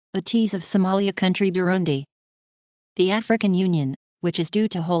a tease of Somalia country Burundi. The African Union, which is due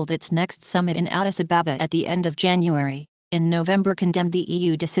to hold its next summit in Addis Ababa at the end of January, in November condemned the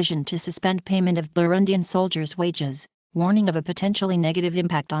EU decision to suspend payment of Burundian soldiers' wages, warning of a potentially negative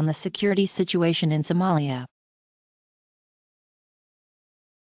impact on the security situation in Somalia.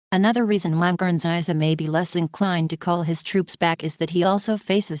 Another reason why Nkurunziza may be less inclined to call his troops back is that he also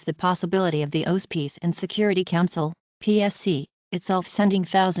faces the possibility of the OAS Peace and Security Council, PSC, itself sending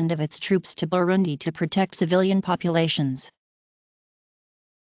thousands of its troops to Burundi to protect civilian populations.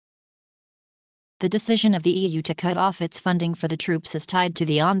 The decision of the EU to cut off its funding for the troops is tied to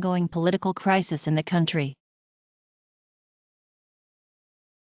the ongoing political crisis in the country.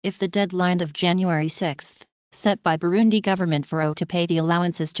 If the deadline of January 6, set by Burundi government for O to pay the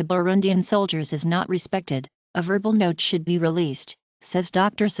allowances to Burundian soldiers is not respected, a verbal note should be released, says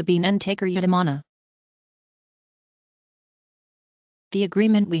Dr. Sabine Ntaker-Yadimana. The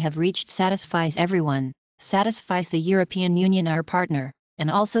agreement we have reached satisfies everyone, satisfies the European Union our partner, and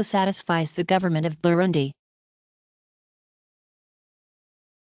also satisfies the government of Burundi.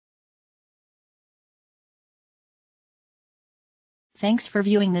 Thanks for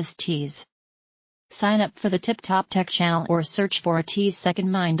viewing this tease. Sign up for the Tip Top Tech channel or search for a Tease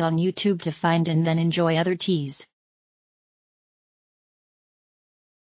Second Mind on YouTube to find and then enjoy other teas.